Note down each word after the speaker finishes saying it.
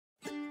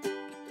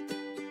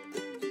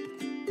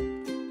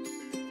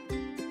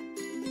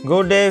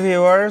Good day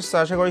viewers,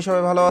 আশা করি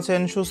সবাই ভালো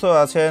আছেন, সুস্থ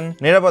আছেন,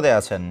 নিরাপদে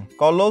আছেন।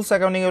 কল্লোলস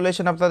অ্যাকাউন্টিং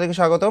রিলেশন আপনাদেরকে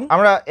স্বাগতম।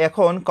 আমরা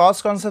এখন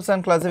কস্ট কনসেপ্টস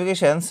অ্যান্ড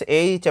ক্লাসিফিকেশনস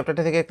এই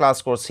চ্যাপ্টারটি থেকে ক্লাস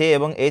করছি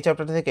এবং এই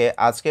চ্যাপ্টারটি থেকে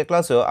আজকের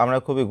ক্লাসেও আমরা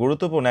খুবই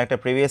গুরুত্বপূর্ণ একটা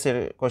প্রিভিয়াস এর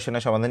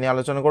কোশ্চেনের সমাধান নিয়ে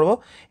আলোচনা করব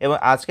এবং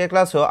আজকের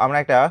ক্লাসেও আমরা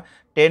একটা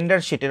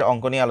টেন্ডার শিটের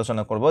অঙ্ক নিয়ে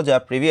আলোচনা করব যা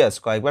প্রিভিয়াস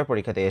কয়েকবার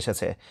পরীক্ষাতে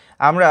এসেছে।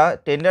 আমরা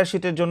টেন্ডার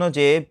শিটের জন্য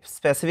যে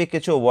স্পেসিফিক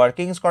কিছু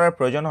ওয়ার্কিংস করার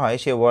প্রয়োজন হয়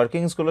সেই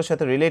ওয়ার্কিংসগুলোর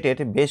সাথে রিলেটেড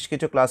বেশ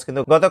কিছু ক্লাস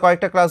কিন্তু গত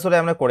কয়েকটা ক্লাস ধরে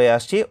আমরা করে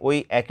আসছি। ওই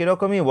একই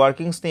রকমই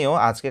ওয়ার্কিংস নিয়েও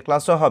আজকে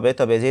ক্লাসটাও হবে,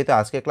 তবে যেহেতু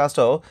আজকে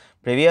ক্লাসটাও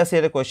প্রিভিয়াস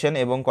ইয়ারের কোয়েশ্চেন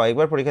এবং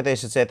কয়েকবার পরীক্ষাতে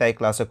এসেছে তাই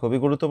ক্লাসে খুবই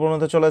গুরুত্বপূর্ণ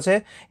হতে চলেছে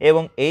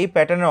এবং এই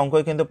প্যাটার্নের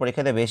অঙ্কই কিন্তু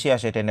পরীক্ষাতে বেশি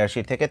আসে টেন্ডার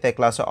শিট থেকে, তাই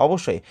ক্লাসে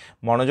অবশ্যই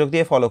মনোযোগ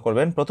দিয়ে ফলো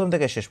করবেন, প্রথম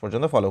থেকে শেষ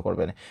পর্যন্ত ফলো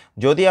করবেন।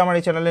 যদি আমার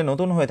এই চ্যানেলে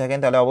নতুন হয়ে থাকেন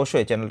তাহলে অবশ্যই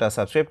চ্যানেলটা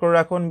সাবস্ক্রাইব করে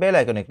রাখুন, বেল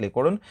আইকনে ক্লিক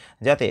করুন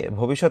যাতে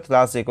ভবিষ্যৎ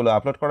ক্লাস যেগুলো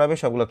আপলোড করাবে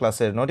সবগুলো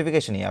ক্লাসের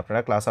নোটিফিকেশনই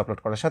আপনারা ক্লাস আপলোড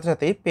করার সাথে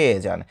সাথেই পেয়ে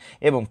যান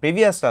এবং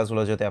প্রিভিয়াস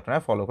ক্লাসগুলো যাতে আপনারা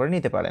ফলো করে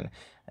নিতে পারেন।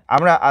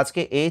 আমরা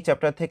আজকে এই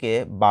চ্যাপ্টার থেকে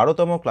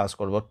 12তম ক্লাস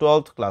করব,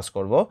 12th ক্লাস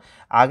করব।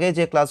 আগে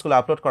যে ক্লাসগুলো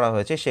আপলোড করা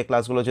হয়েছে সেই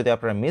ক্লাসগুলো যদি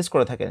আপনারা মিস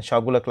করে থাকেন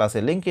সবগুলো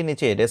ক্লাসের লিঙ্কের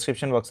নিচে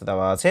ডেসক্রিপশন বক্সে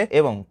দেওয়া আছে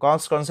এবং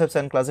কস্ট কনসেপ্টস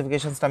অ্যান্ড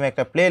ক্লাসিফিকেশনস নামে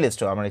একটা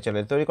প্লেলিস্টও আমার এই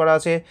চ্যানেলে তৈরি করা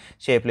আছে,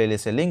 সেই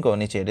প্লেলিস্টের লিঙ্কও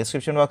নিচে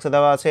ডেসক্রিপশন বক্সে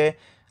দেওয়া আছে,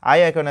 আই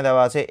আইকনে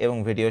দেওয়া আছে এবং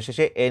ভিডিও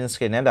শেষে এন্ড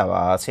স্ক্রিনে দেওয়া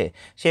আছে।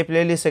 সেই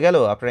প্লেলিস্টে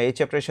গেলেও আপনারা এই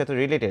চ্যাপ্টারের সাথে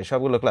রিলেটেড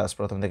সবগুলো ক্লাস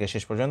প্রথম থেকে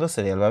শেষ পর্যন্ত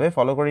সিরিয়ালভাবে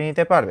ফলো করে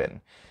নিতে পারবেন।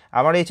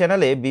 আমার এই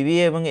চ্যানেলে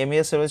বিবিএ এবং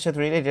এমবিএস এর সাথে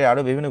রিলেটেড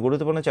আরও বিভিন্ন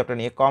গুরুত্বপূর্ণ চ্যাপ্টার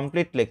নিয়ে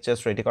কমপ্লিট লেকচার্স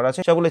রেডি করা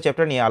আছে, সবগুলো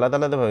চ্যাপ্টার নিয়ে আলাদা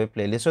আলাদাভাবে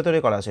প্লেলিস্টও তৈরি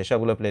করা আছে,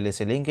 সবগুলো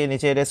প্লেলিস্টের লিঙ্কে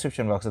নিচে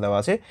ডেসক্রিপশন বক্সে দেওয়া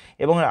আছে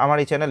এবং আমার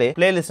এই চ্যানেলে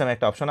প্লেলিস্ট নামে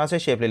একটা অপশন আছে,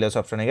 সেই প্লেলিস্ট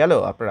অপশনে গেলেও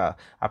আপনারা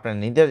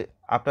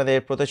আপনাদের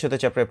প্রতিশোধ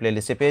চ্যাপ্টার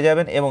প্লেলিস্টে পেয়ে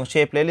যাবেন এবং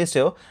সেই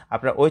প্লেলিস্টেও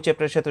আপনারা ওই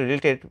চ্যাপ্টারের সাথে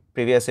রিলেটেড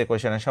প্রিভিয়াস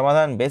কোয়েশ্চেনের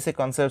সমাধান, বেসিক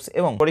কনসেপ্টস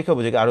এবং পরীক্ষা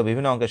উপযোগী আরও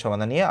বিভিন্ন অঙ্কের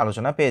সমাধান নিয়ে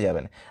আলোচনা পেয়ে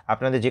যাবেন।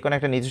 আপনাদের যে কোনো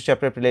একটা নির্দিষ্ট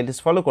চ্যাপ্টার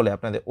প্লেলিস্ট ফলো করলে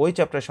আপনাদের ওই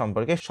চ্যাপ্টার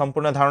সম্পর্কে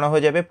সম্পূর্ণ ধারণা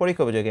হয়ে যাবে,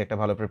 পরীক্ষা উপযোগী একটা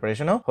ভালো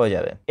প্রিপারেশনও হয়ে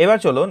যাবে। এবার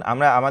চলুন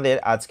আমরা আমাদের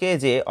আজকে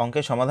যে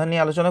অঙ্কের সমাধান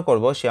নিয়ে আলোচনা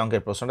করব সেই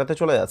অঙ্কের প্রশ্নটাতে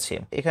চলে যাচ্ছি।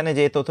 এখানে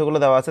যে তথ্যগুলো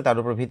দেওয়া আছে তার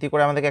উপর ভিত্তি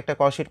করে আমাদেরকে একটা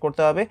কস্ট শিট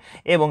করতে হবে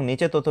এবং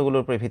নিচে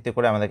তথ্যগুলোর উপর ভিত্তি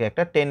করে আমাদেরকে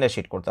একটা টেন্ডার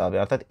শিট করতে হবে,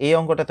 অর্থাৎ এই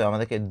অঙ্কটাতে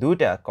আমাদেরকে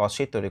দুইটা কস্ট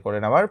শিট তৈরি করে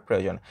নেওয়ার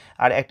প্রয়োজন।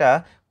 আর একটা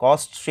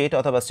কস্ট শিট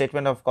অথবা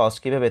স্টেটমেন্ট অফ কস্ট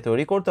কীভাবে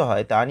তৈরি করতে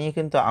হয় তা নিয়ে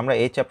কিন্তু আমরা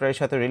এই চ্যাপ্টারের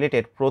সাথে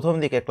রিলেটেড প্রথম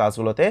দিকের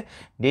ক্লাসগুলোতে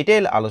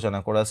ডিটেইল আলোচনা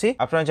করেছি।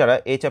 আপনারা যারা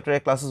এই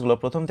চ্যাপ্টারের ক্লাসেসগুলো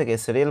প্রথম থেকে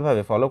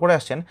সিরিয়ালভাবে ফলো করে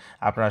আসছেন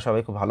আপনারা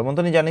সবাই খুব ভালো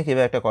মতনই জানেন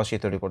কীভাবে একটা কস্ট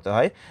শিট তৈরি করতে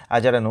হয়। আর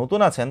যারা নতুন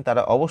আছেন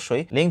তারা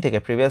অবশ্যই লিঙ্ক থেকে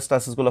প্রিভিয়াস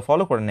ক্লাসেসগুলো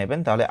ফলো করে নেবেন,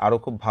 তাহলে আরও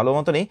খুব ভালো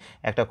মতনই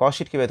একটা কস্ট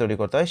শিট কীভাবে তৈরি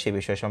করতে হয় সেই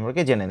বিষয়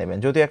সম্পর্কে জেনে নেবেন।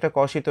 যদিও একটা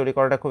কস্ট শিট তৈরি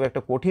করাটা খুব একটা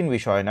কঠিন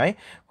বিষয় নয়,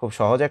 খুব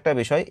সহজ একটা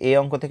বিষয়, এই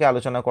অঙ্ক থেকে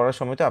আলোচনা করার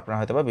সময় তো আপনারা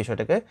হয়তো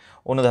বিষয়টাকে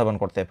অনুধাবন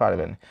করতে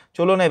পারবেন।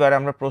 চলুন এবার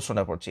আমরা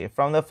প্রশ্নটা পড়ছি।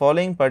 From the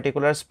following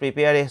particulars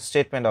prepare a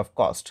statement of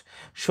cost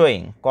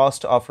showing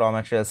cost of র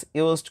materials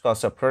used,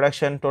 cost of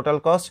production, total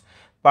cost,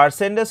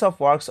 percentage of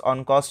works on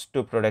cost to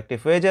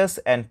productive wages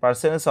and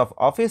percentage of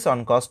office on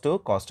cost to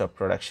cost of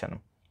production.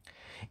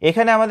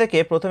 এখানে আমাদেরকে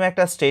প্রথমে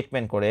একটা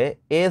statement করে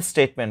এ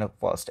statement of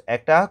cost,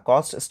 একটা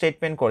cost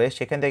statement করে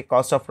সেখান থেকে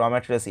cost of র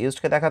ম্যাটেরিয়ালস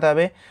ইউজডকে দেখাতে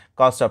হবে,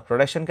 কস্ট অফ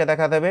প্রোডাকশনকে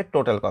দেখাতে হবে,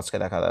 টোটাল কস্টকে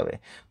দেখাতে হবে।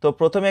 তো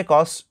প্রথমে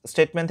কস্ট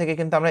স্টেটমেন্ট থেকে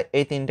কিন্তু আমরা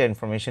এই তিনটা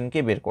ইনফরমেশনকে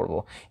বের করব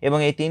এবং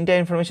এই তিনটা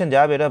ইনফরমেশন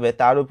যা বের হবে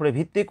তার উপরে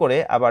ভিত্তি করে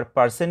আবার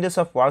পার্সেন্টেজ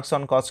অফ ওয়ার্কস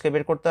অন কস্টকে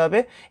বের করতে হবে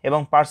এবং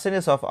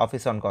পার্সেন্টেজ অফ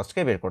অফিস অন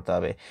কস্টকে বের করতে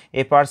হবে।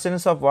 এই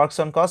percentage of works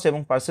on cost এবং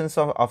পার্সেন্টেজ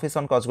অফ অফিস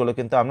অন কস্টগুলো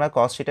কিন্তু আমরা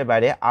কস্ট শিটের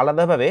বাইরে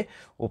আলাদাভাবে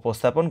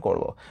উপস্থাপন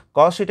করব।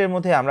 কস্ট শিটের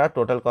মধ্যে আমরা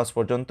টোটাল কস্ট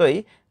পর্যন্তই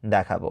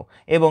দেখাবো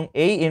এবং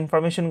এই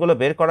ইনফরমেশনগুলো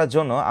বের করার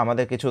জন্য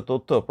আমাদের কিছু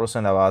তথ্য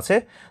প্রশ্নে দেওয়া আছে।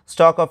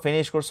 স্টক অফ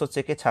ফিনিশ গুডস হচ্ছে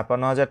কি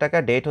 56,000 টাকা,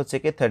 ডেট হচ্ছে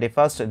কি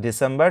 31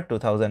 ডিসেম্বর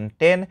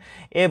 2010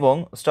 এবং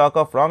স্টক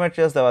অফ র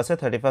ম্যাটেরিয়ালস দেওয়া আছে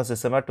 31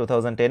 ডিসেম্বর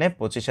 2010-এ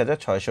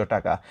 25,600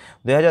 টাকা।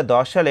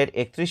 2010 সালের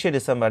 31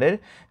 ডিসেম্বরের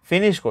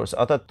ফিনিশ গুডস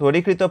অর্থাৎ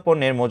তৈরিকৃত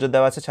পণ্যের মজুদ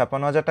দেওয়া আছে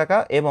 56,000 টাকা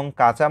এবং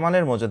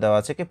কাঁচামালের মজুদ দেওয়া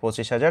আছে কি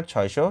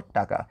 25,600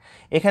 টাকা।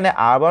 এখানে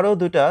আবারও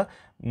দুটা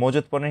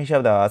মজুদ পণ্যের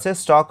হিসাব দেওয়া আছে।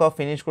 স্টক অফ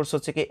ফিনিশ গুডস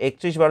হচ্ছে কি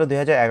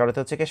 31/12/2011-তে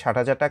হচ্ছে কি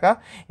 60,000 টাকা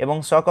এবং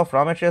স্টক অফ র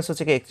ম্যাটেরিয়ালস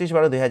হচ্ছে কি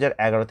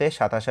 31/12/2011-তে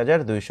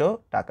 27,200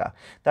 টাকা।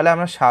 তাহলে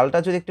আমরা সালটা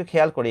যদি একটু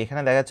খেয়াল করি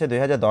এখানে দেখা যাচ্ছে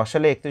 2010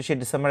 সালে 31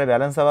 ডিসেম্বরে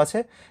ব্যালেন্স দেওয়া আছে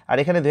আর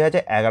এখানে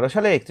 2011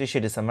 সালে 31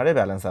 ডিসেম্বরে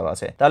ব্যালেন্স দেওয়া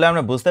আছে। তাহলে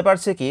আমরা বুঝতে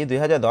পারছি কি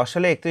 2010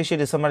 সালে 31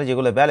 ডিসেম্বরে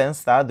যেগুলো ব্যালেন্স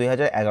তা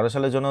 2011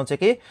 সালের জন্য হচ্ছে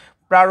কি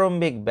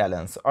প্রারম্ভিক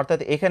ব্যালেন্স, অর্থাৎ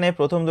এখানে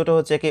প্রথম দুটো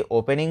হচ্ছে কি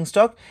ওপেনিং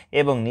স্টক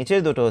এবং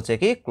নিচের দুটো হচ্ছে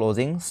কি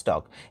ক্লোজিং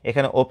স্টক।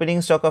 এখানে opening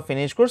stock of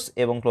finish goods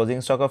এবং closing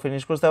stock of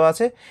finish goods দেওয়া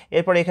আছে,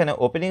 এরপর এখানে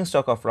ওপেনিং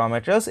স্টক অফ র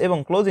ম্যাটেরিয়ালস এবং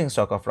ক্লোজিং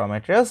স্টক অফ র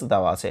ম্যাটেরিয়ালস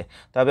দেওয়া আছে।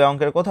 তবে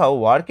অঙ্কের কোথাও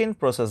ওয়ার্ক ইন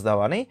প্রসেস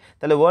দেওয়া নেই,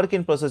 তাহলে ওয়ার্ক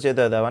ইন প্রসেস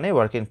যেহেতু দেওয়া নেই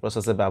ওয়ার্ক ইন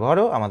প্রসেসের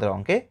ব্যবহারও আমাদের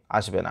অঙ্কে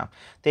আসবে না।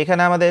 তো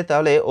এখানে আমাদের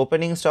তাহলে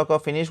opening stock of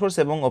finish goods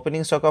এবং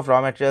ওপেনিং স্টক অফ র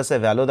ম্যাটেরিয়ালসের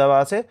ভ্যালু দেওয়া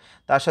আছে,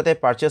 তার সাথে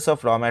পারচেস অফ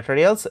র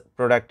materials,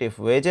 productive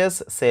wages,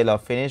 sell of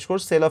finish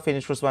goods. Sell of finish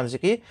goods মানে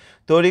কি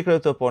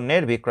তৈরিকৃত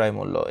পণ্যের বিক্রয়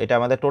মূল্য, এটা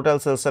আমাদের টোটাল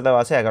সেলসটা দেওয়া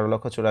আছে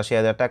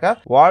 11,84,000 টাকা।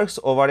 ওয়ার্কস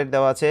ওভারহেড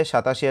দেওয়া আছে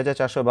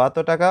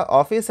 87,472 টাকা।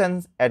 অফিস অ্যান্ড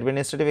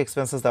অ্যাডমিনিস্ট্রেটিভ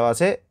এক্সপেন্সেস দেওয়া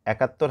আছে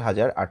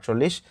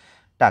 71,048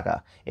 টাকা।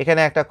 এখানে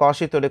একটা কস্ট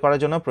শীট তৈরি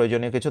করার জন্য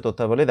প্রয়োজনীয় কিছু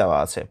তথ্যাবলী দেওয়া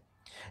আছে।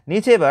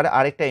 নিচে এবার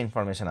আরেকটা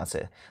ইনফরমেশন আছে।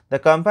 The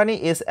company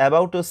is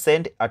about to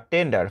send a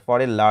tender for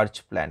a large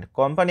plant.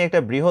 Company একটা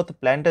বৃহৎ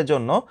প্ল্যান্টের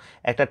জন্য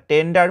একটা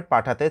টেন্ডার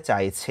পাঠাতে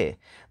চাইছে।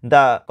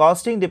 The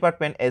costing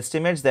department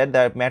estimates that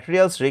the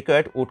materials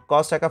required would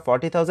cost টাকা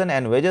 40,000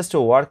 and wages two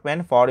workman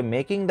for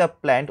making the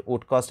plant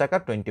would cost টাকা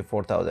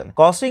 24,000।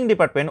 Costing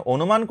department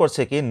অনুমান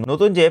করছে কি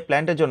নতুন যে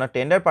প্ল্যান্টের জন্য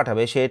টেন্ডার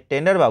পাঠাবে সেই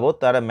টেন্ডার বাবদ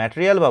তারা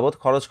ম্যাটেরিয়াল বাবদ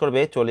খরচ করবে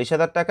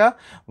 40,000 টাকা,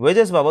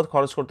 ওয়েজেস বাবদ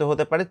খরচ করতে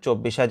হতে পারে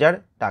 24,000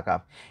 টাকা।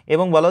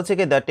 এবং বলা হচ্ছে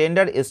কি the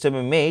tender is two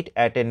be made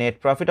at a net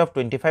profit of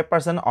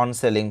 25% on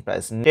selling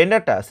price.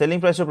 টেন্ডারটা selling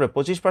প্রাইসের উপরে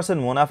 25%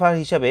 মুনাফা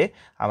হিসাবে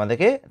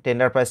আমাদেরকে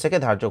টেন্ডার প্রাইসটাকে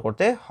ধার্য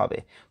করতে হবে।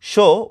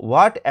 Show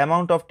what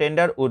amount of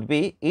tender would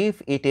be if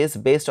it is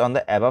based on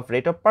the above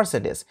rate of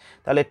percentage.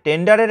 তাহলে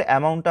টেন্ডারের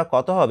অ্যামাউন্টটা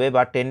কত হবে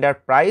বা টেন্ডার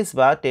প্রাইস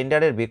বা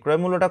টেন্ডারের বিক্রয়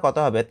মূল্যটা কত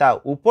হবে তা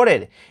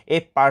উপরের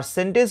এই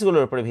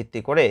পার্সেন্টেজগুলোর উপরে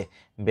ভিত্তি করে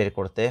বের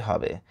করতে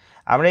হবে।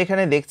 আমরা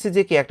এখানে দেখছি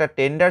যে কি একটা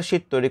টেন্ডার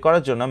শিট তৈরি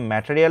করার জন্য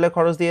ম্যাটেরিয়ালের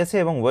খরচ দিয়েছে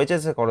এবং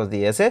ওয়েজেসের খরচ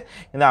দিয়েছে,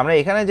 কিন্তু আমরা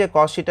এখানে যে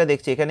কস্ট শিটটা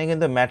দেখছি এখানে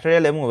কিন্তু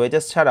ম্যাটেরিয়াল এবং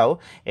ওয়েজেস ছাড়াও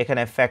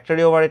এখানে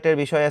ফ্যাক্টরি ওভারহেডের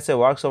বিষয় আছে,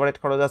 ওয়ার্কস ওভারহেড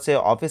খরচ আছে,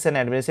 অফিস অ্যান্ড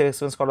অ্যাডমিনিস্ট্রেটিভ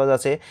এক্সপেন্স খরচ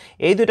আছে।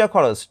 এই দুইটা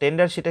খরচ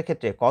টেন্ডার শিটের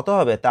ক্ষেত্রে কত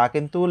হবে তা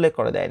কিন্তু উল্লেখ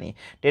করে দেয়নি।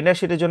 টেন্ডার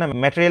শিটের জন্য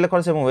ম্যাটেরিয়ালের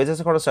খরচ এবং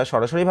ওয়েজেসের খরচটা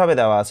সরাসরিভাবে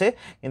দেওয়া আছে,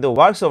 কিন্তু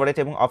ওয়ার্কস ওভারহেড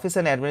এবং অফিস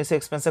অ্যান্ড অ্যাডমিনিস্ট্রেটিভ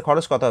এক্সপেন্সের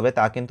খরচ কত হবে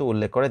তা কিন্তু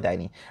উল্লেখ করে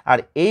দেয়নি। আর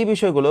এই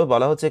বিষয়গুলো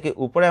বলা হচ্ছে কি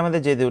উপরে আমাদের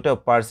যে দুটো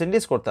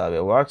পার্সেন্টেজ করতে হবে,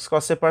 ওয়ার্কস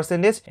কস্টের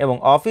পার্সেন্টেজ এবং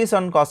অফিস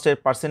অন কস্টের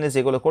পার্সেন্টেজ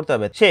যেগুলো করতে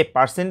হবে সেই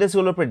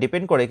পার্সেন্টেজগুলোর উপর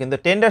ডিপেন্ড করে কিন্তু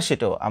টেন্ডার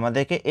শিটও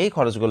আমাদেরকে এই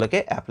খরচগুলোকে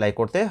অ্যাপ্লাই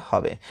করতে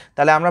হবে।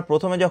 তাহলে আমরা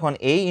প্রথমে যখন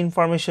এই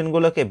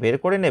ইনফরমেশনগুলোকে বের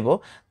করে নেব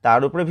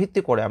তার উপরে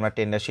ভিত্তি করে আমরা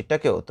টেন্ডার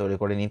শিটটাকেও তৈরি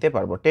করে নিতে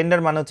পারবো। টেন্ডার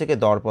মানে হচ্ছে কি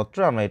দরপত্র,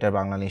 আমরা এটার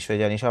বাংলা নিশ্চয়ই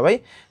জানি সবাই।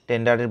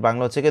 টেন্ডারের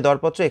বাংলা হচ্ছে কি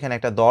দরপত্র। এখানে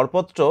একটা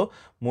দরপত্র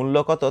মূল্য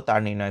কত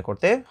তার নির্ণয়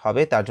করতে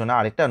হবে, তার জন্য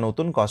আরেকটা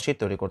নতুন কস্ট শিট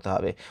তৈরি করতে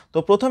হবে। তো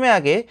প্রথমে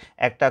আগে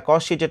একটা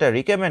কস্ট শিট যেটা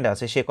রিকোয়ারমেন্ট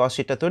আছে সেই কস্ট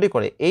শিটটা তৈরি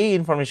করে এই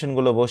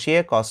ইনফরমেশনগুলো বসিয়ে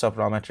কস্ট অফ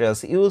র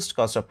materials used,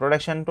 cost of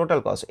production, total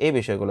cost এই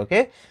বিষয়গুলোকে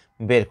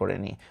বের করে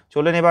নিই।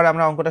 চলুন এবার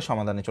আমরা অঙ্কটা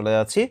সমাধানে চলে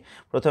যাচ্ছি।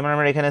 প্রথমে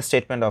আমরা এখানে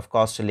স্টেটমেন্ট অফ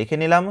কস্ট লিখে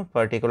নিলাম,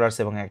 পার্টিকুলার্স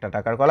এবং একটা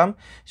টাকার কলাম।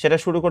 সেটা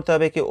শুরু করতে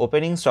হবে কি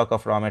ওপেনিং স্টক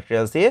অফ র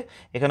ম্যাটেরিয়ালস দিয়ে।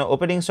 এখানে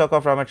ওপেনিং স্টক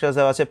অফ র ম্যাটেরিয়ালস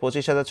দেওয়া আছে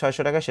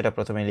 25,600 টাকা, সেটা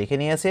প্রথমে লিখে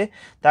নিয়েছে।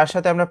 তার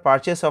সাথে আমরা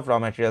পারচেস অফ র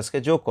ম্যাটেরিয়ালসকে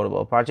যোগ করব।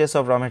 পারচেস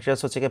অফ র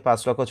ম্যাটেরিয়ালস হচ্ছে কি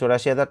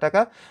 5,84,000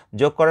 টাকা,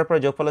 যোগ করার পর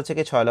যোগফল হচ্ছে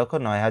কি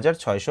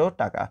 6,09,600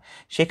 টাকা।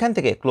 সেখান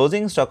থেকে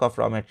ক্লোজিং স্টক অফ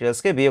র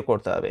ম্যাটেরিয়ালসকে বিয়োগ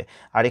করতে হবে।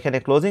 আর এখানে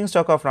ক্লোজিং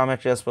স্টক অফ র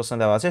ম্যাটেরিয়ালস প্রশ্ন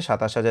দেওয়া আছে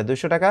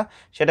 27,200 টাকা,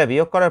 সেটা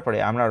বিয়োগ করার পরে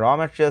আমরা র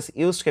ম্যাটেরিয়ালস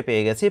ইউজকে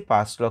পেয়ে গেছি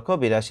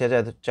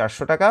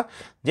 5,82,400 টাকা,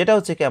 যেটা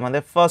হচ্ছে কি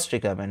আমাদের ফার্স্ট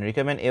রিকোয়ারমেন্ট।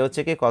 রিকোয়ারমেন্ট এ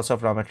হচ্ছে কি কস্ট অফ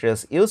র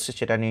ম্যাটেরিয়ালস ইউজ,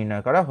 সেটা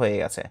নির্ণয় করা হয়ে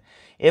গেছে।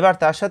 এবার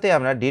তার সাথে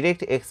আমরা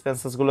ডিরেক্ট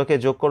এক্সপেন্সেসগুলোকে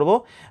যোগ করব।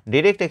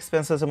 ডিরেক্ট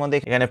এক্সপেন্সেসের মধ্যে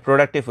এখানে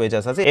প্রোডাক্টিভ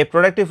ওয়েজেস আছে। এই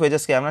প্রোডাক্টিভ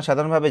ওয়েজেসকে আমরা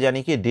সাধারণভাবে জানি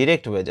কি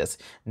ডিরেক্ট ওয়েজেস।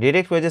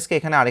 ডিরেক্ট ওয়েজেসকে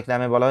এখানে আরেক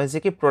নামে বলা হয়েছে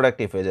কি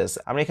প্রোডাক্টিভ ওয়েজেস।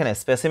 আমরা এখানে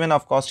স্পেসিমেন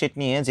অফ কস্ট শিট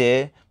নিয়ে যে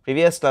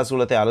প্রিভিয়াস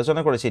ক্লাসগুলোতে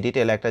আলোচনা করেছি,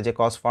 ডিটেল একটা যে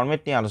কস্ট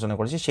ফরম্যাট নিয়ে আলোচনা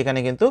করেছি, সেখানে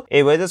কিন্তু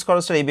এই ওয়েজেস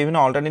খরচটার এই বিভিন্ন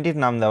অল্টারনেটিভ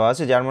নাম দেওয়া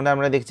আছে, যার মধ্যে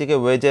আমরা দেখছি কি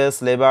ওয়েজেস,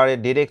 লেবার,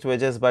 ডিরেক্ট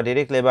ওয়েজেস বা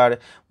direct labour,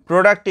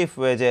 productive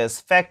wages,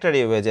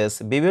 factory wages,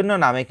 বিভিন্ন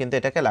নামে কিন্তু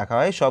এটাকে লেখা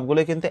হয়,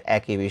 সবগুলো কিন্তু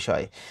একই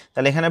বিষয়।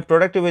 তাহলে এখানে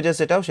প্রোডাক্টিভ ওয়েজেস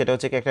সেটা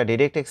হচ্ছে কি একটা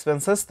ডিরেক্ট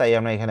এক্সপেন্সেস, তাই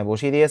আমরা এখানে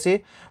বসিয়ে দিয়েছি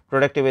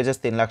প্রোডাক্টিভ ওয়েজেস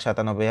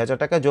 3,97,000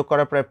 টাকা, যোগ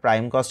করার পরে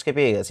প্রাইম কস্টকে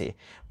পেয়ে গেছি।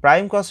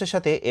 প্রাইম কস্টের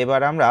সাথে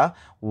এবার আমরা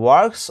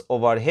ওয়ার্কস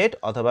ওভারহেড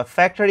অথবা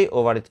ফ্যাক্টরি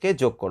ওভারহেডকে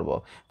যোগ করব।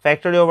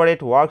 Factory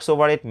overhead, works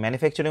overhead,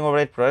 manufacturing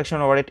overhead, production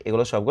overhead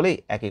এগুলো সবগুলোই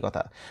একই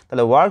কথা।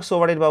 তাহলে ওয়ার্কস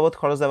ওভারহেড বাবদ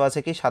খরচ দেওয়া আছে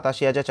কি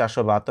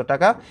 87,472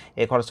 টাকা,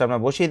 এই খরচটা আমরা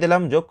বসিয়ে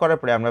দিলাম। যোগ করার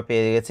পরে আমরা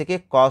পেয়ে গেছি কি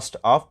কস্ট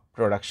অফ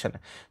প্রোডাকশন।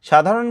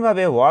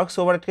 সাধারণভাবে ওয়ার্কস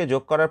ওভারহেডকে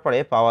যোগ করার পরে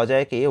পাওয়া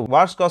যায় কি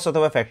ওয়ার্কস কস্ট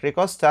অথবা ফ্যাক্টরি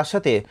কস্ট, তার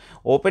সাথে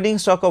opening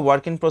stock of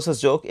work in process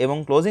যোগ এবং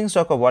closing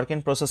stock of work in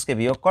প্রসেসকে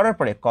বিয়োগ করার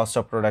পরে কস্ট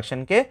অফ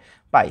প্রোডাকশনকে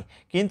পাই।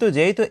 কিন্তু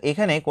যেহেতু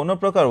এখানে কোনো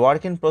প্রকার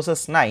ওয়ার্ক ইন প্রসেস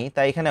নাই,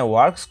 তাই এখানে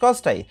ওয়ার্কস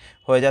কস্টটাই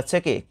হয়ে যাচ্ছে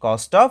কি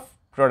কস্ট অফ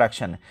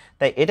প্রোডাকশন।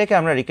 তাই এটাকে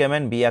আমরা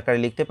রিকোয়ারমেন্ট বি আকারে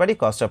লিখতে পারি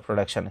cost of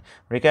production.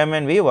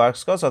 Requirement B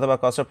works cost অথবা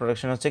কস্ট অফ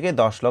প্রোডাকশন হচ্ছে কি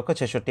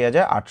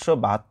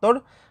 10,66,872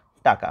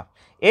 টাকা।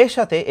 এর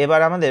সাথে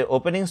এবার আমাদের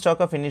ওপেনিং স্টক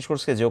অফ ফিনিশ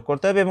গুডসকে যোগ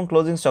করতে হবে এবং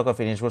ক্লোজিং স্টক অফ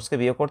ফিনিশ গুডসকে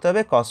বিয়োগ করতে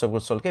হবে কস্ট অফ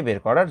গুডস সোল্ডকে বের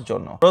করার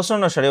জন্য। প্রশ্ন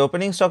অনুসারে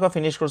opening stock of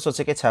finish goods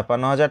হচ্ছে কি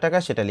 56,000 টাকা,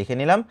 সেটা লিখে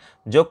নিলাম।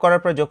 যোগ করার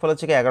পর যোগফল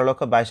হচ্ছে কি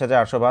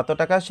 11,22,872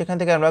 টাকা। সেখান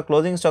থেকে আমরা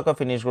ক্লোজিং স্টক অফ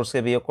ফিনিশ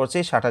গুডসকে বিয়োগ করছি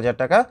 60,000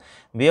 টাকা।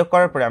 বিয়োগ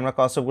করার পরে আমরা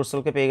কস্ট অফ গুডস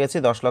সোল্ডকে পেয়ে গেছি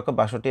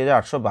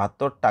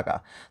 10,62,872 টাকা।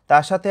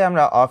 তার সাথে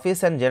আমরা অফিস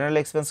অ্যান্ড জেনারেল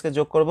এক্সপেন্সকে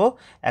যোগ করব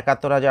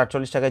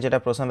 71,048 টাকায়, যেটা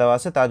প্রশ্ন দেওয়া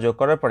আছে তা যোগ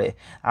করার পরে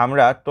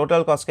আমরা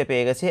টোটাল কস্টকে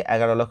পেয়ে গেছি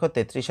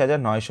 11,33,000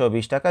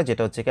 64,920 টাকা,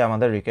 যেটা হচ্ছে কি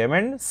আমাদের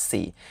রিকোয়ারমেন্ট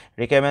সি।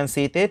 রিকোয়ারমেন্ট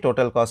সিতে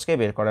টোটাল কস্টকে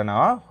বের করে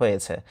নেওয়া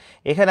হয়েছে।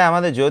 এখানে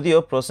আমাদের যদিও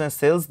প্রশ্নে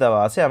সেলস দেওয়া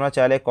আছে, আমরা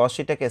চাইলে কস্ট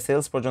শিটটাকে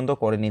সেলস পর্যন্ত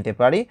করে নিতে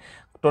পারি।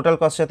 টোটাল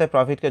কস্টের সাথে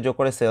প্রফিটকে যোগ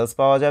করে সেলস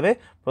পাওয়া যাবে।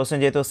 প্রশ্নে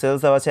যেহেতু সেলস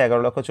দেওয়া আছে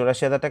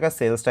 11,84,000 টাকা,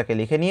 সেলসটাকে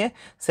লিখে নিয়ে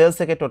সেলস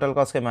থেকে টোটাল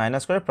কস্টকে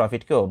মাইনাস করে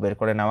প্রফিটকেও বের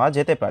করে নেওয়া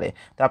যেতে পারে।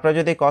 তো আপনারা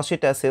যদি কস্ট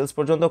শিটটা সেলস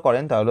পর্যন্ত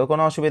করেন তাহলেও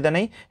কোনো অসুবিধা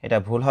নেই, এটা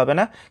ভুল হবে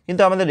না।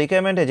 কিন্তু আমাদের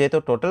রিকোয়ারমেন্টে যেহেতু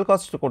টোটাল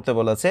কস্ট করতে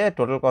বলেছে,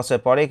 টোটাল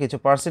কস্টের পরে কিছু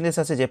পার্সেন্টেজ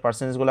আছে, যে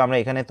পার্সেন্টেজগুলো আমরা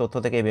এখানে তথ্য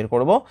থেকে বের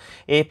করব।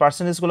 এই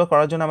পার্সেন্টেজগুলো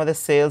করার জন্য আমাদের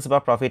সেলস বা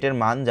প্রফিটের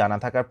মান জানা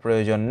থাকার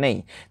প্রয়োজন নেই।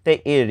 তাই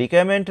এই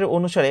রিকোয়ারমেন্টের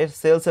অনুসারে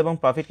সেলস এবং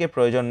প্রফিটকে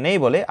প্রয়োজন নেই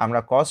বলে আমরা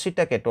কস্ট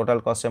শিটটাকে টোটাল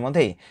কস্টের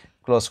মধ্যেই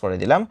ক্লোজ করে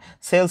দিলাম,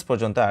 সেলস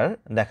পর্যন্ত আর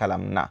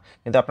দেখালাম না।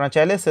 কিন্তু আপনারা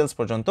চাইলে সেলস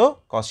পর্যন্ত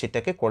কস্ট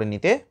শিটটাকে করে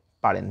নিতে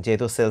পারেন,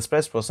 যেহেতু সেলস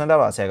প্রাইস প্রশ্নে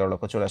দেওয়া আছে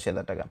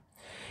 11,84,000 টাকা।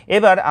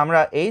 এবার আমরা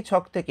এই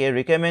ছক থেকে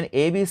রিকোয়ারমেন্ট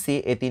ABC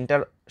এই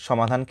তিনটার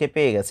সমাধানকে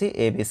পেয়ে গেছি।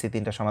 ABC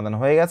তিনটা সমাধান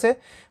হয়ে গেছে।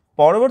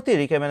 পরবর্তী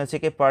রিকোয়ারমেন্ট হচ্ছে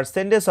কি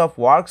percentage of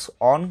works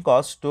on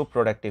cost to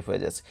productive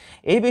wages.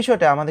 এই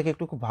বিষয়টা আমাদেরকে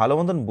একটু খুব ভালো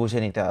মতন বুঝে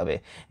নিতে হবে।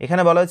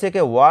 এখানে বলা হচ্ছে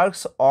কি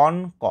ওয়ার্কস অন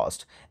কস্ট,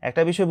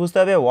 একটা বিষয় বুঝতে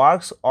হবে,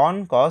 ওয়ার্কস অন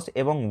কস্ট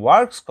এবং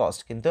ওয়ার্কস কস্ট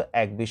কিন্তু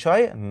এক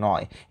বিষয়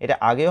নয়। এটা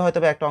আগেও হয়তো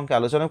একটা অঙ্কে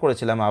আলোচনা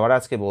করেছিলাম, আবার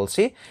আজকে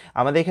বলছি।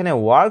 আমাদের এখানে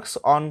ওয়ার্কস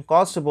অন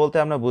কস্ট বলতে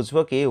আমরা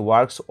বুঝবো কি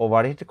ওয়ার্কস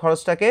ওভারহেড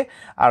খরচটাকে,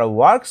 আর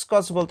ওয়ার্কস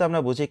কস্ট বলতে আমরা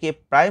বুঝি কি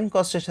প্রাইম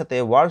কস্টের সাথে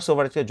ওয়ার্কস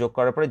ওভারহেডকে যোগ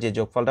করার পরে যে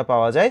যোগফলটা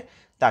পাওয়া যায়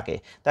তাকে।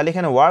 তাহলে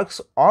এখানে ওয়ার্কস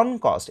অন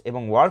কস্ট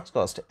এবং ওয়ার্কস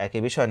কস্ট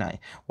একই বিষয় নয়।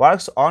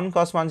 ওয়ার্কস অন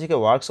কস্ট মানে কি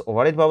ওয়ার্কস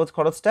ওভারহেড বাবদ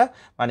খরচটা,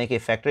 মানে কি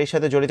ফ্যাক্টরির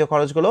সাথে জড়িত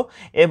খরচগুলো,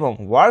 এবং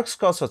ওয়ার্কস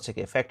কস্ট হচ্ছে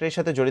কি ফ্যাক্টরির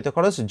সাথে জড়িত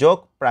খরচ যোগ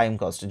প্রাইম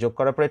কস্ট, যোগ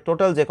করার পরে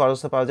টোটাল যে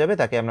খরচটা পাওয়া যাবে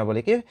তাকে আমরা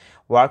বলি কি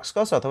ওয়ার্কস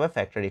কস্ট অথবা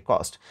ফ্যাক্টরি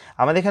কস্ট।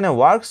 আমাদের এখানে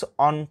ওয়ার্কস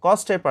অন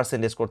কস্টের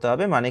পার্সেন্টেজ করতে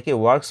হবে, মানে কি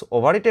ওয়ার্কস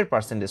ওভারহেডের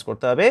পার্সেন্টেজ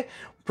করতে হবে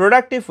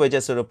প্রোডাক্টিভ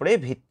ওয়েজেসের উপরে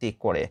ভিত্তি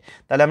করে।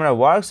 তাহলে আমরা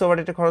ওয়ার্কস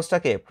ওভারহেডের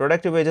খরচটাকে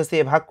প্রোডাক্টিভ ওয়েজেস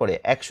দিয়ে ভাগ করে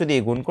 100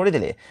 দিয়ে গুণ করে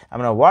দিলে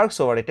আমরা ওয়ার্কস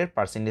ওভারহেডের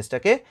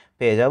পার্সেন্টেজটাকে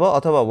পেয়ে যাব,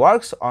 অথবা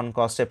ওয়ার্কস অন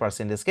কস্টের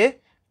পার্সেন্টেজকে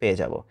পেয়ে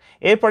যাব।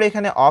 এরপরে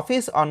এখানে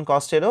অফিস অন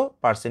কস্টেরও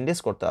পার্সেন্টেজ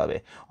করতে হবে।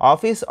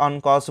 অফিস অন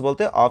কস্ট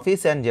বলতে অফিস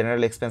অ্যান্ড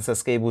জেনারেল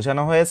এক্সপেন্সেসকেই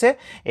বোঝানো হয়েছে।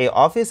 এই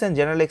অফিস অ্যান্ড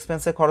জেনারেল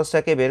এক্সপেন্সের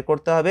খরচটাকে বের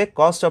করতে হবে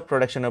কস্ট অফ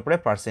প্রোডাকশনের উপরে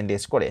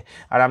পার্সেন্টেজ করে।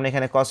 আর আমরা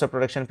এখানে কস্ট অফ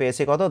প্রোডাকশন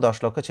পেয়েছি কত,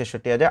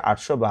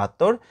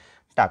 10,66,872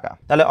 টাকা।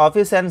 তাহলে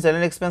অফিস অ্যান্ড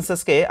জেনারেল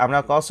এক্সপেন্সেসকে আমরা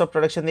কস্ট অফ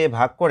প্রোডাকশন দিয়ে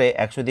ভাগ করে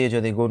 100 দিয়ে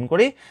যদি গুণ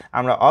করি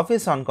আমরা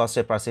অফিস অন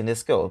কস্টের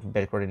পার্সেন্টেজকেও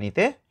বের করে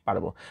নিতে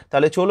পারবো।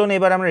 তাহলে চলুন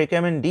এবার আমরা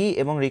রিকোয়ারমেন্ট ডি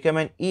এবং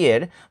রিকোয়ারমেন্ট ই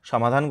এর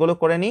সমাধানগুলো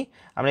করে নিই।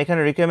 আমরা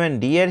এখানে রিকোয়ারমেন্ট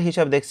ডি এর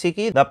হিসাব দেখছি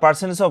কি the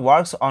percentage of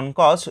works on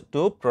cost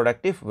to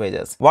productive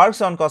wages. Works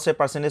on কস্টের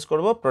percentage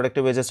করব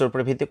প্রোডাক্টিভ ওয়েজেসের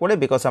উপরে ভিত্তি করে,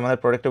 বিকজ আমাদের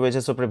প্রোডাক্টিভ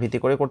ওয়েজেসের উপরে ভিত্তি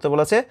করে করতে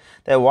বলেছে।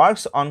 তাই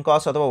ওয়ার্কস অন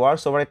কস্ট অথবা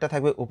ওয়ার্কস ওভারহেডটা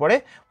থাকবে উপরে,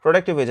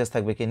 প্রোডাক্টিভ ওয়েজেস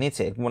থাকবে কি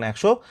নিচে, গুণ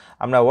 100।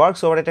 আমরা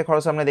ওয়ার্কস ওভারহেডের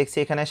খরচ আমরা দেখছি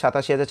এখানে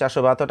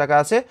 87,472 টাকা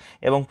আছে,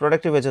 এবং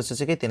প্রোডাক্টিভ ওয়েজেস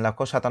হচ্ছে কি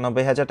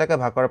 3,97,000 টাকা,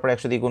 ভাগ করার পর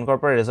 100 দিয়ে গুণ করার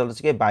পর রেজাল্ট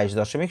হচ্ছে কি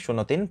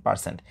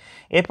 22.03%।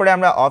 এরপরে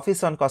আমরা অফিস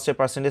অন কস্টের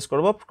পার্সেন্টেজ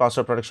করব কস্ট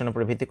অফ প্রোডাকশনের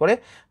উপর ভিত্তি করে,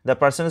 the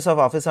percentage of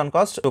office on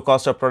cost to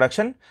cost of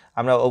production.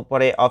 আমরা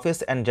উপরে অফিস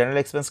অ্যান্ড জেনারেল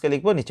এক্সপেন্সকে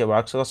লিখবো, নিচে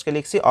ওয়ার্কস কস্টকে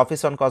লিখছি।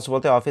 অফিস অন কস্ট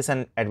বলতে অফিস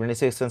অ্যান্ড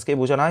অ্যাডমিনিস্ট্রেটিভ এক্সপেন্সকেই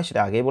বোঝানো হয়,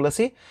 সেটা আগেই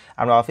বলেছি।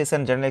 আমরা অফিস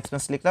অ্যান্ড জেনারেল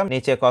এক্সপেন্স লিখলাম,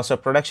 নিচে কস্ট অফ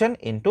প্রোডাকশন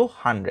ইন্টু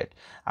 100।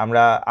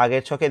 আমরা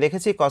আগের ছকে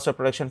দেখেছি কস্ট অফ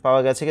প্রোডাকশন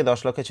পাওয়া গেছে কি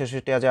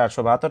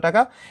 10,66,872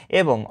 টাকা,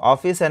 এবং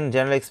অফিস অ্যান্ড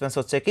জেনারেল এক্সপেন্স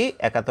হচ্ছে কি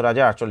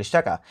 71,048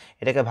 টাকা।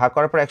 এটাকে ভাগ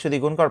করার পর 100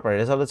 দিয়ে গুণ করার পর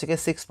রেজাল্ট হচ্ছে কি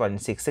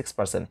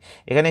 6.66%।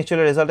 এখানে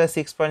অ্যাকচুয়ালি রেজাল্টে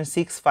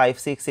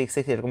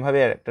 6.65666 এরকমভাবে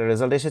একটা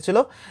রেজাল্ট এসেছিল,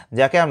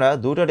 যাকে আমরা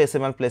দুটো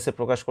ডেসিমাল প্লেসে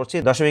প্রকাশ করছি,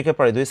 দশমিকের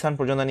পরে 2 স্থান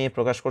পর্যন্ত নিয়ে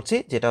প্রকাশ করছি,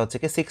 যেটা হচ্ছে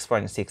কি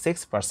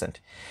 6.66%।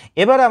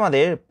 এবার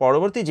আমাদের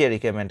পরবর্তী যে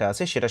রিকোয়ারমেন্টটা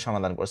আছে সেটা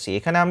সমাধান করছি।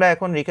 এখানে আমরা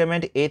এখন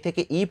রিকোয়ারমেন্ট এ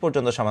থেকে ই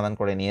পর্যন্ত সমাধান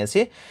করে নিয়েছি।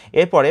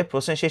 এরপরে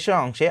প্রশ্নের শেষের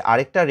অংশে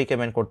আরেকটা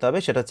রিকোয়ারমেন্ট করতে হবে,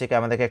 সেটা হচ্ছে কি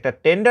আমাদেরকে একটা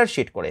টেন্ডার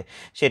শিট করে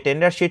সেই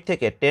টেন্ডার শিট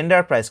থেকে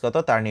টেন্ডার প্রাইস কত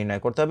তার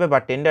নির্ণয় করতে হবে, বা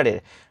টেন্ডারের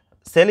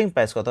সেলিং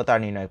প্রাইস কত তার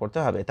নির্ণয় করতে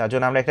হবে। তার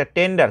জন্য আমরা একটা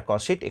টেন্ডার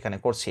কস্ট শিট এখানে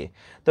করছি।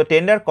 তো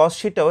টেন্ডার কস্ট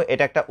শিটেও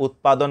এটা একটা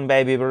উৎপাদন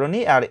ব্যয়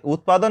বিবরণী, আর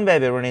উৎপাদন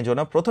ব্যয় বিবরণীর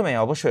জন্য প্রথমে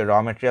অবশ্যই র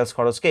ম্যাটেরিয়ালস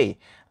খরচকেই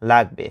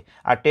লাগবে।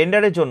 আর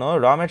টেন্ডারের জন্য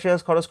র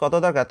ম্যাটেরিয়ালস খরচ কত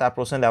দরকার তা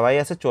প্রশ্নে দেওয়াই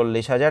আছে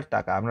 40,000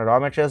 টাকা। আমরা র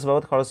ম্যাটেরিয়ালস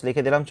বাবদ খরচ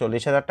লিখে দিলাম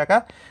 40,000 টাকা।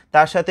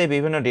 তার সাথে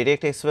বিভিন্ন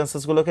ডিরেক্ট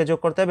এক্সপেন্সেসগুলোকে যোগ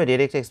করতে হবে।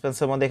 ডিরেক্ট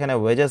এক্সপেন্সের মধ্যে এখানে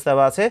ওয়েজেস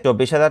দেওয়া আছে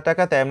 24,000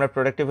 টাকা, তাই আমরা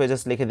প্রোডাক্টিভ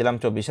ওয়েজেস লিখে দিলাম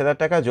 24,000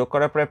 টাকা। যোগ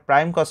করার পরে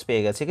প্রাইম কস্ট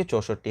পেয়ে গেছে কি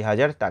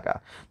 64,000 টাকা।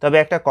 তবে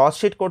একটা কস্ট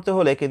শিট করতে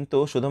হলে কিন্তু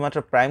শুধুমাত্র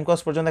প্রাইম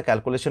কস্ট পর্যন্ত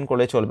ক্যালকুলেশন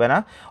করলে চলবে না,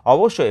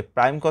 অবশ্যই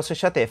প্রাইম কস্টের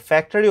সাথে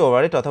ফ্যাক্টরি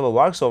ওভারহেড অথবা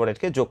ওয়ার্কস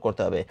ওভারহেডকে যোগ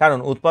করতে হবে, কারণ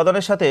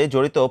উৎপাদনের সাথে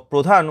জড়িত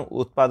প্রধান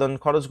উৎপাদন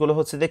খরচগুলো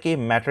হচ্ছে যে কি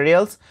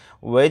ম্যাটেরিয়ালস,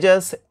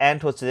 ওয়েজেস অ্যান্ড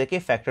হচ্ছে যে কি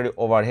ফ্যাক্টরি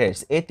ওভারহেডস।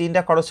 এই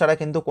তিনটা খরচ ছাড়া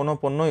কিন্তু কোনো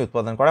পণ্যই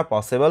উৎপাদন করা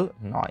পসিবল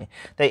নয়।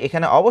 তাই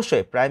এখানে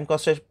অবশ্যই প্রাইম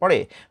কস্টের পরে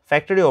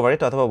ফ্যাক্টরি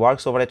ওভারহেড অথবা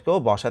ওয়ার্কস ওভারহেডকেও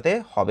বসাতে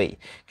হবেই।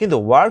 কিন্তু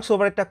ওয়ার্কস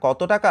ওভারহেডটা কত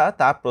টাকা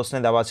তা প্রশ্নে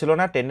দেওয়া ছিল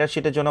না, টেন্ডার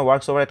শিটের জন্য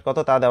ওয়ার্কস ওভারহেড কত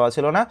তা দেওয়া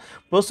ছিল না।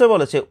 প্রশ্নে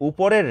বলেছে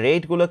উপরের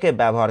রেটগুলোকে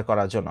ব্যবহার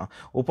করার জন্য।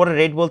 উপরের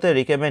রেট বলতে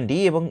রিকোয়ারমেন্ট ডি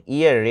এবং ই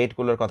এর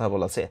রেটগুলোর কথা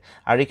বলেছে।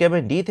 আর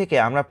রিকোয়ারমেন্ট ডি থেকে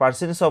আমরা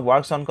পার্সেন্টেজ অফ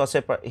ওয়ার্কস অন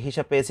কস্টের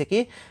হিসাব পেয়েছি কি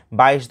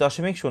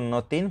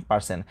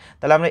 22.03%।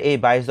 তাহলে আমরা এই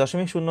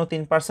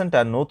 22.03%টা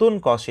নতুন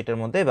কস্ট শিটের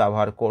মধ্যে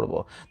ব্যবহার করব।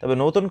 তবে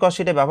নতুন কস্ট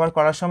শিটে ব্যবহার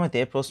করার সময়তে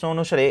প্রশ্ন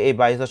অনুসারে এই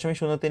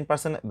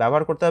 22.03%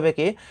 ব্যবহার করতে হবে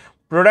কি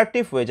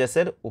প্রোডাক্টিভ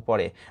ওয়েজেসের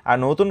উপরে। আর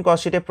নতুন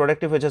কস্ট শিটে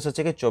প্রোডাক্টিভ ওয়েজেস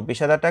হচ্ছে কি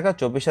 24,000 টাকা।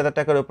 24,000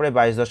 টাকার উপরে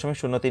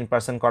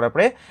 22.03% করার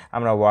পরে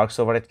আমরা ওয়ার্কস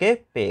ওভারহেডকে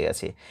পেয়ে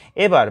গেছি।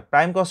 এবার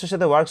প্রাইম কস্টের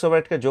সাথে ওয়ার্কস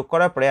ওভারহেডকে যোগ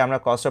করার পরে আমরা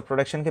কস্ট অফ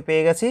প্রোডাকশনকে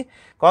পেয়ে গেছি।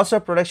 কস্ট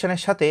অফ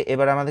প্রোডাকশনের সাথে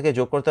এবার আমাদেরকে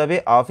যোগ করতে হবে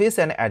অফিস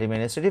অ্যান্ড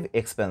অ্যাডমিনিস্ট্রেটিভ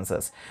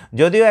এক্সপেন্সেস।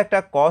 যদিও একটা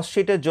কস্ট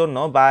শিটের জন্য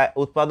বা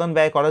উৎপাদন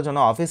ব্যয় করার জন্য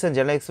অফিস অ্যান্ড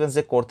জেনারেল এক্সপেন্স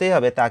যে করতেই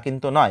হবে তা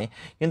কিন্তু নয়,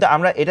 কিন্তু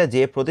আমরা এটা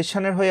যে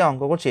প্রতিষ্ঠানের হয়ে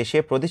অঙ্ক করছি সে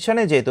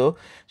প্রতিষ্ঠানে যেহেতু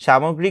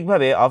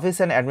সামগ্রিকভাবে অফিস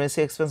অ্যান্ড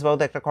অ্যাডমিনিস্ট্রেটিভ এক্সপেন্স বাবদ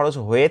একটা খরচ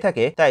হয়ে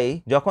থাকে, তাই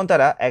যখন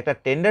তারা একটা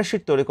টেন্ডার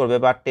শিট তৈরি করবে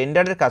বা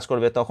টেন্ডারের কাজ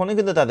করবে তখনই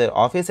কিন্তু তাদের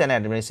অফিস অ্যান্ড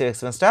অ্যাডমিনিস্ট্রেটিভ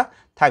এক্সপেন্সটা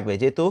থাকবে।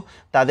 যেহেতু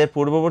তাদের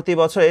পূর্ববর্তী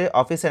বছরে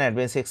অফিস অ্যান্ড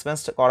অ্যাডমিনিস্ট্রেটিভ এক্সপেন্স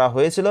করা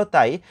হয়েছিল,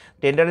 তাই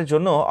টেন্ডারের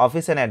জন্য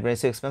অফিস অ্যান্ড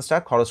অ্যাডমিনিস্ট্রেটিভ এক্সপেন্সটা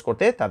খরচ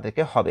করতে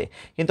তাদেরকে হবে।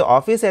 কিন্তু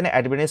অফিস অ্যান্ড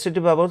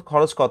অ্যাডমিনিস্ট্রেটিভ বাবদ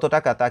খরচ কত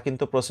টাকা তা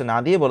কিন্তু প্রশ্নে না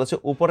দিয়ে বলেছে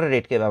উপরের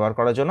রেটকে ব্যবহার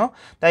করার জন্য।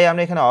 তাই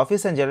আমরা এখানে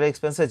অফিস অ্যান্ড জেনারেল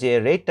এক্সপেন্সে যে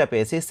রেটটা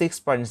পেয়েছি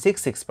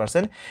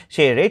 6.66%,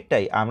 সেই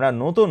রেটটাই আমরা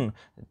নতুন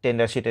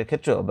টেন্ডার শিটের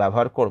ক্ষেত্রেও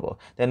ব্যবহার করব।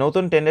 তাই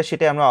নতুন টেন্ডার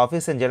শিটে আমরা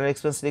অফিস অ্যান্ড জেনারেল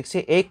এক্সপেন্স লিখছি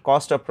এই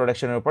কস্ট অফ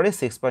প্রোডাকশনের উপরে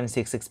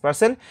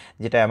 6.66%,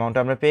 যেটা অ্যামাউন্ট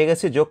আমরা পেয়ে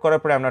গেছি। যোগ করার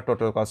পরে আমরা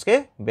টোটাল কস্টকে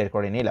বের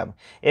করে নিলাম।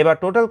 এবার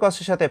টোটাল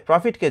কস্টের সাথে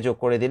প্রফিটকে যোগ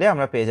করে দিলে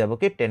আমরা পেয়ে যাব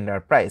কি টেন্ডার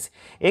প্রাইস।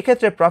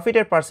 এক্ষেত্রে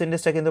প্রফিটের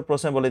পার্সেন্টেজটা কিন্তু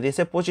প্রশ্নে বলে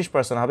দিয়েছে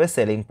 25% হবে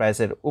সেলিং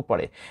প্রাইসের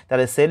উপরে।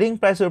 তাহলে সেলিং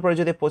প্রাইসের উপরে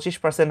যদি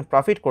 25%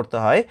 প্রফিট করতে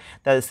হয়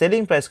তাহলে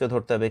সেলিং প্রাইসকে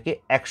ধরতে হবে কি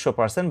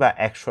 100% বা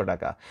 100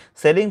 টাকা।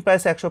 সেলিং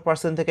প্রাইস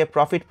 100% থেকে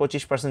প্রফিট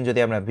 25% যদি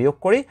আমরা বিয়োগ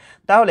করি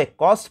তাহলে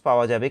কস্ট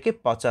পাওয়া যাবে কি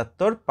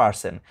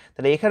 75%।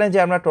 তাহলে এখানে যে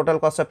আমরা টোটাল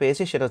কস্টটা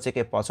পেয়েছি সেটা হচ্ছে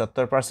কি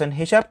 75%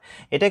 হিসাব।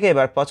 এটাকে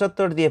এবার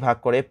 75 দিয়ে ভাগ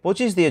করে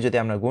 25 দিয়ে যদি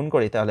আমরা গুণ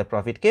করি তাহলে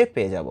প্রফিটকে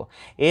পেয়ে যাব।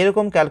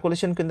 এইরকম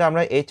ক্যালকুলেশন কিন্তু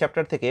আমরা এই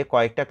চ্যাপ্টার থেকে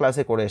কয়েকটা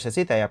ক্লাসে করে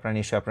এসেছি, তাই আপনারা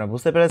নিশ্চয়ই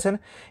বুঝতে পেরেছেন।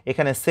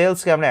 এখানে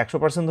সেলসকে আমরা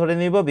 100% ধরে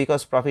নিব,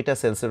 বিকজ প্রফিটটা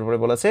সেলসের উপরে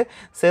বলেছে।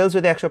 সেলস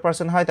যদি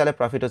 100% হয় তাহলে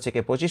প্রফিট হচ্ছে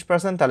কি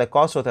 25%, তাহলে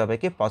কস্ট হতে হবে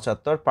কি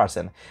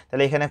 75%।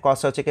 তাহলে এখানে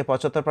কস্ট হচ্ছে কি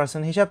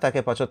 75% হিসাব, তাকে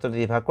 75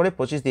 দিয়ে ভাগ করে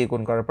 25 দিয়ে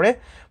গুণ করার পরে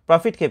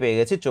প্রফিটকে পেয়ে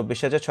গেছি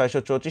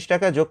 24,634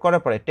 টাকা। যোগ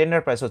করার পরে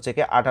টেন্ডার প্রাইস হচ্ছে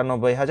কি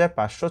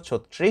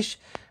 98,536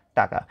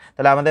 টাকা।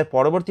 তাহলে আমাদের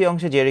পরবর্তী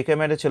অংশে যে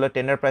রিকোয়ারমেন্ট ছিল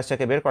টেন্ডার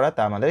প্রাইসটাকে বের করা,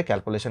 তা আমাদের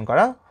ক্যালকুলেশন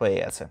করা হয়ে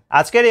গেছে।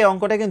 আজকের এই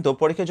অঙ্কটা কিন্তু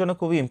পরীক্ষার জন্য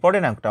খুবই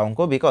ইম্পর্টেন্ট একটা অঙ্ক,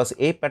 বিকজ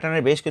এই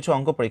প্যাটার্নের বেশ কিছু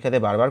অঙ্ক পরীক্ষাতে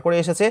বারবার করে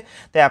এসেছে,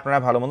 তাই আপনারা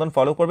ভালো মতন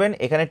ফলো করবেন।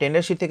 এখানে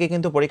টেন্ডার শিট থেকে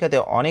কিন্তু পরীক্ষাতে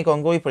অনেক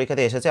অঙ্কই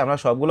পরীক্ষাতে এসেছে। আমরা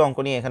সবগুলো অঙ্ক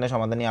নিয়ে এখানে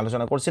সমাধান নিয়ে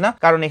আলোচনা করছি না,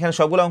 কারণ এখানে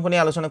সবগুলো অঙ্ক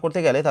নিয়ে আলোচনা করতে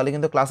গেলে তাহলে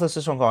কিন্তু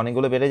ক্লাসের সংখ্যা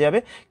অনেকগুলো বেড়ে যাবে।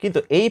 কিন্তু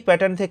এই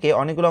প্যাটার্ন থেকে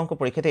অনেকগুলো অঙ্ক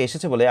পরীক্ষাতে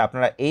এসেছে বলে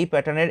আপনারা এই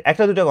প্যাটার্নের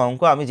একটা দুটো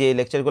অঙ্ক আমি যে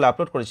লেকচারগুলো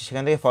আপলোড করেছি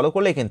সেখান থেকে ফলো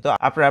করলে কিন্তু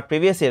আপনারা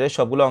প্রিভিয়াস ইয়ারের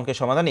সবগুলো অঙ্কের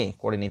সমাধানই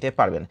করে নিতে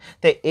পারবেন।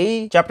 তাই এই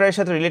চ্যাপ্টারের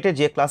সাথে রিলেটেড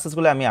যে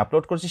ক্লাসেসগুলো আমি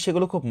আপলোড করছি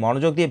সেগুলো খুব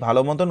মনোযোগ দিয়ে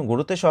ভালো মতন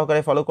গুরুত্ব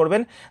সহকারে ফলো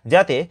করবেন,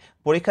 যাতে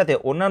পরীক্ষাতে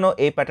অন্যান্য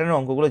এই প্যাটার্নের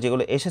অঙ্কগুলো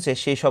যেগুলো এসেছে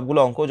সেই সবগুলো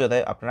অঙ্ক যাতে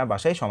আপনারা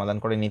বাসায় সমাধান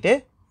করে নিতে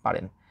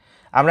পারেন।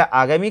 আমরা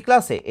আগামী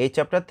ক্লাসে এই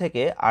চ্যাপ্টার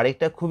থেকে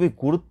আরেকটা খুবই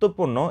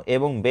গুরুত্বপূর্ণ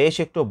এবং বেশ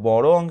একটু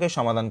বড় অঙ্কের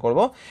সমাধান করব,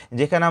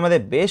 যেখানে আমাদের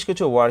বেশ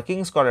কিছু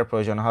ওয়ার্কিংস করার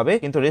প্রয়োজন হবে।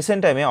 কিন্তু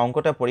রিসেন্ট টাইমে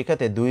অঙ্কটা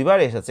পরীক্ষাতে 2বার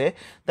এসেছে,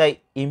 তাই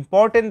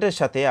ইম্পর্টেন্টের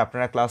সাথে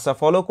আপনারা ক্লাসটা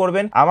ফলো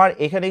করবেন। আমার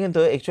এখানে কিন্তু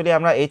অ্যাকচুয়ালি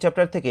আমরা এই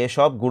চ্যাপ্টার থেকে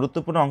সব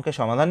গুরুত্বপূর্ণ অঙ্কের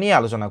সমাধান নিয়ে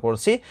আলোচনা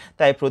করছি,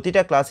 তাই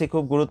প্রতিটা ক্লাসই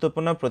খুব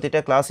গুরুত্বপূর্ণ, প্রতিটা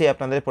ক্লাসই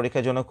আপনাদের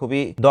পরীক্ষার জন্য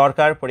খুবই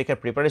দরকার,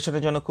 পরীক্ষার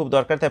প্রিপারেশনের জন্য খুব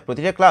দরকার। তাই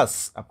প্রতিটা ক্লাস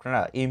আপনারা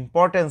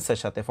ইম্পর্টেন্সের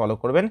সাথে ফলো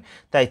করবেন।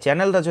 তাই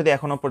চ্যানেলটা যদি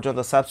এখনো পর্যন্ত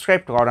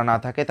সাবস্ক্রাইব করা না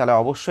থাকে তাহলে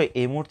অবশ্যই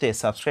এই মুহূর্তে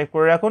সাবস্ক্রাইব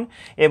করে রাখুন,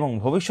 এবং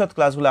ভবিষ্যৎ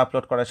ক্লাসগুলো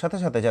আপলোড করার সাথে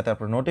সাথে যাতে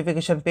আপনারা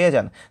নোটিফিকেশন পেয়ে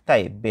যান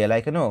তাই বেল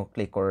আইকনেও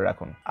ক্লিক করে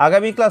রাখুন।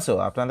 আগামী ক্লাসেও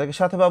আপনাদেরকে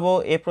সাথে পাবো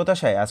এই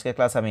প্রত্যাশায় আজকের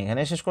ক্লাস আমি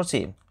এখানে শেষ করছি।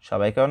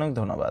 সবাইকে অনেক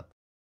ধন্যবাদ।